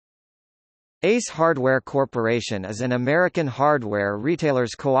Ace Hardware Corporation is an American hardware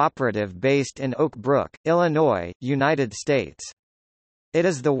retailers cooperative based in Oak Brook, Illinois, United States. It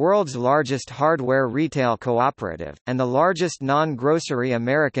is the world's largest hardware retail cooperative, and the largest non-grocery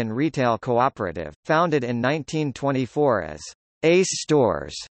American retail cooperative, founded in 1924 as Ace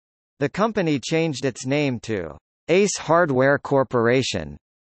Stores. The company changed its name to Ace Hardware Corporation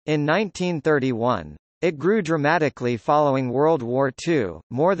in 1931. It grew dramatically following World War II,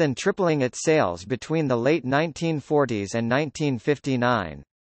 more than tripling its sales between the late 1940s and 1959.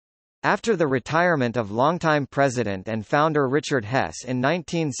 After the retirement of longtime president and founder Richard Hess in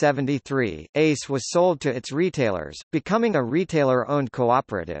 1973, Ace was sold to its retailers, becoming a retailer-owned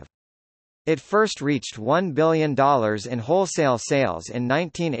cooperative. It first reached $1 billion in wholesale sales in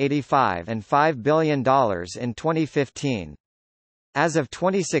 1985 and $5 billion in 2015. As of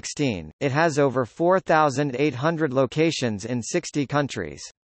 2016, it has over 4,800 locations in 60 countries.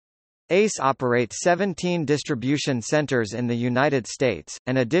 Ace operates 17 distribution centers in the United States,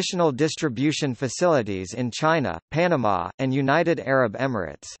 and additional distribution facilities in China, Panama, and United Arab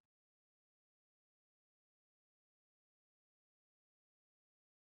Emirates.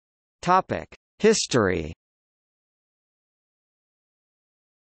 History.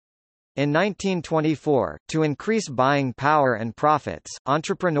 In 1924, to increase buying power and profits,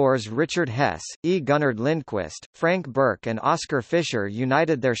 entrepreneurs Richard Hess, E. Gunnar Lindquist, Frank Burke and Oscar Fisher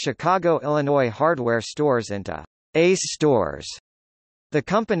united their Chicago, Illinois hardware stores into Ace Stores. The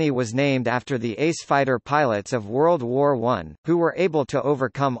company was named after the Ace fighter pilots of World War I, who were able to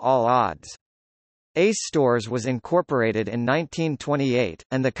overcome all odds. Ace Stores was incorporated in 1928,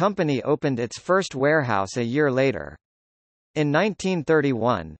 and the company opened its first warehouse a year later. In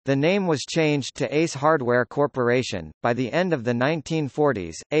 1931, the name was changed to Ace Hardware Corporation. By the end of the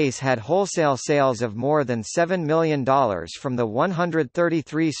 1940s, Ace had wholesale sales of more than $7 million from the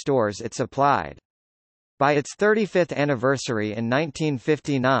 133 stores it supplied. By its 35th anniversary in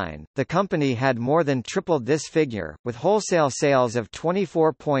 1959, the company had more than tripled this figure, with wholesale sales of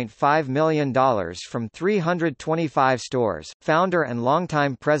 $24.5 million from 325 stores. Founder and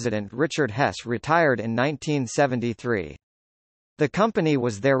longtime president Richard Hess retired in 1973. The company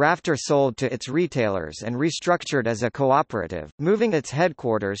was thereafter sold to its retailers and restructured as a cooperative, moving its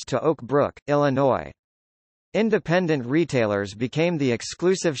headquarters to Oak Brook, Illinois. Independent retailers became the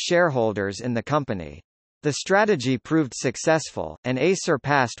exclusive shareholders in the company. The strategy proved successful, and Ace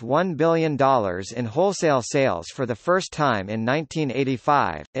surpassed $1 billion in wholesale sales for the first time in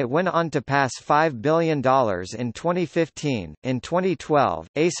 1985. It went on to pass $5 billion in 2015. In 2012,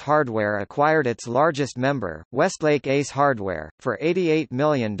 Ace Hardware acquired its largest member, Westlake Ace Hardware, for $88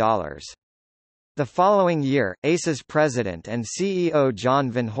 million. The following year, Ace's president and CEO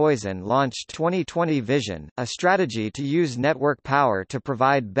John Van Huysen launched 2020 Vision, a strategy to use network power to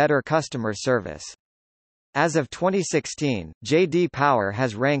provide better customer service. As of 2016, J.D. Power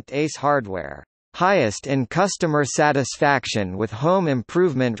has ranked Ace Hardware highest in customer satisfaction with home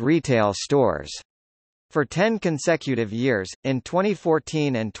improvement retail stores for 10 consecutive years. In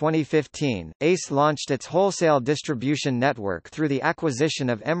 2014 and 2015, Ace launched its wholesale distribution network through the acquisition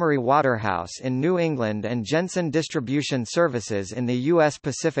of Emery Waterhouse in New England and Jensen Distribution Services in the U.S.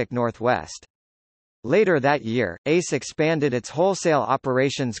 Pacific Northwest. Later that year, Ace expanded its wholesale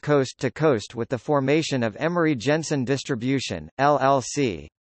operations coast to coast with the formation of Emery Jensen Distribution, LLC.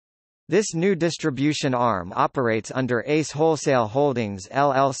 This new distribution arm operates under Ace Wholesale Holdings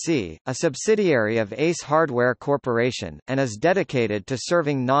LLC, a subsidiary of Ace Hardware Corporation, and is dedicated to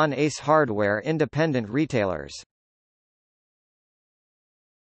serving non-Ace Hardware independent retailers.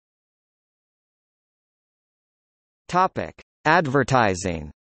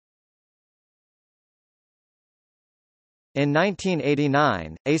 Advertising. In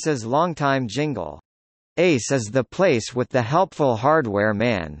 1989, Ace's longtime jingle, "Ace is the place with the helpful hardware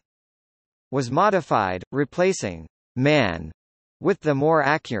man," was modified, replacing "man" with the more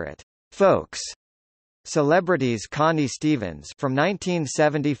accurate "folks." Celebrities Connie Stevens from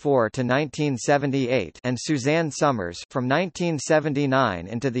 1974 to 1978 and Suzanne Summers from 1979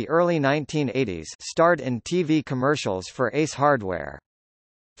 into the early 1980s starred in TV commercials for Ace Hardware.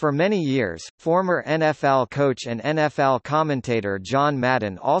 For many years, former NFL coach and NFL commentator John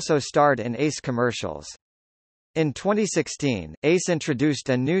Madden also starred in Ace commercials. In 2016, Ace introduced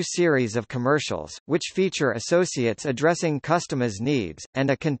a new series of commercials, which feature associates addressing customers' needs,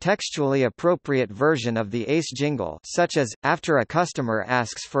 and a contextually appropriate version of the Ace jingle, such as, after a customer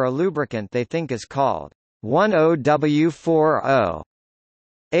asks for a lubricant they think is called 10W40.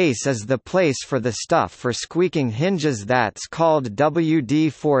 Ace is the place for the stuff for squeaking hinges that's called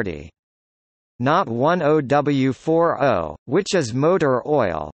WD-40. not 10W40, which is motor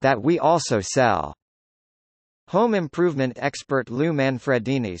oil, that we also sell. Home improvement expert Lou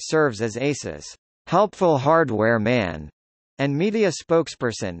Manfredini serves as ACE's helpful hardware man and media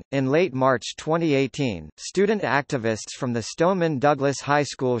spokesperson. In late March 2018, student activists from the Stoneman Douglas High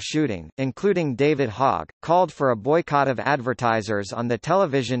School shooting, including David Hogg, called for a boycott of advertisers on the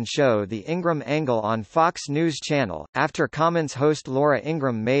television show The Ingram Angle on Fox News Channel, after comments host Laura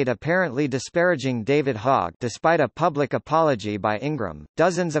Ingraham made apparently disparaging David Hogg. Despite a public apology by Ingraham,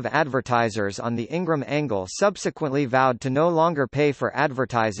 dozens of advertisers on The Ingram Angle subsequently vowed to no longer pay for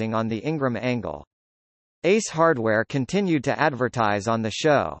advertising on The Ingram Angle. Ace Hardware continued to advertise on the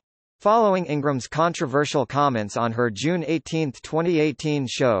show. Following Ingram's controversial comments on her June 18, 2018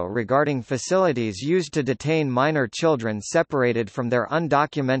 show regarding facilities used to detain minor children separated from their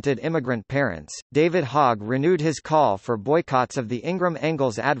undocumented immigrant parents, David Hogg renewed his call for boycotts of the Ingram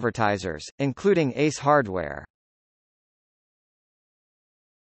Angle's advertisers, including Ace Hardware.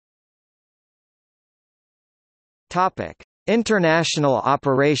 Topic: International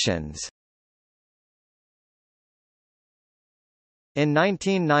operations. In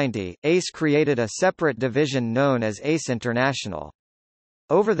 1990, ACE created a separate division known as ACE International.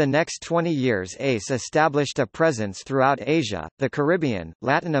 Over the next 20 years ACE established a presence throughout Asia, the Caribbean,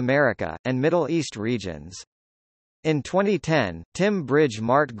 Latin America, and Middle East regions. In 2010, Tim Bridge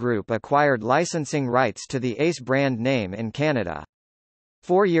Mart Group acquired licensing rights to the ACE brand name in Canada.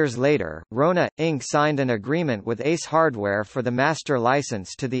 4 years later, Rona, Inc. signed an agreement with Ace Hardware for the master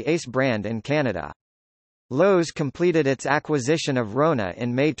license to the ACE brand in Canada. Lowe's completed its acquisition of Rona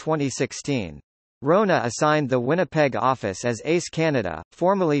in May 2016. Rona assigned the Winnipeg office as Ace Canada,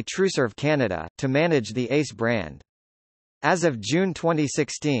 formerly TrueServe Canada, to manage the Ace brand. As of June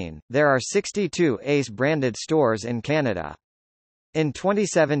 2016, there are 62 Ace-branded stores in Canada. In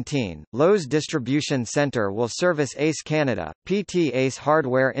 2017, Lowe's Distribution Center will service Ace Canada. PT Ace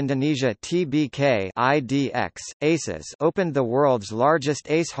Hardware Indonesia Tbk IDX, ACES opened the world's largest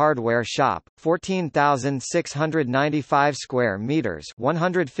Ace hardware shop, 14,695 square meters,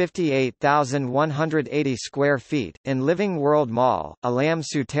 158,180 square feet, in Living World Mall, Alam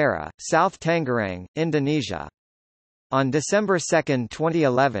Sutera, South Tangerang, Indonesia. On December 2,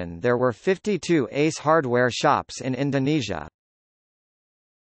 2011, there were 52 Ace hardware shops in Indonesia.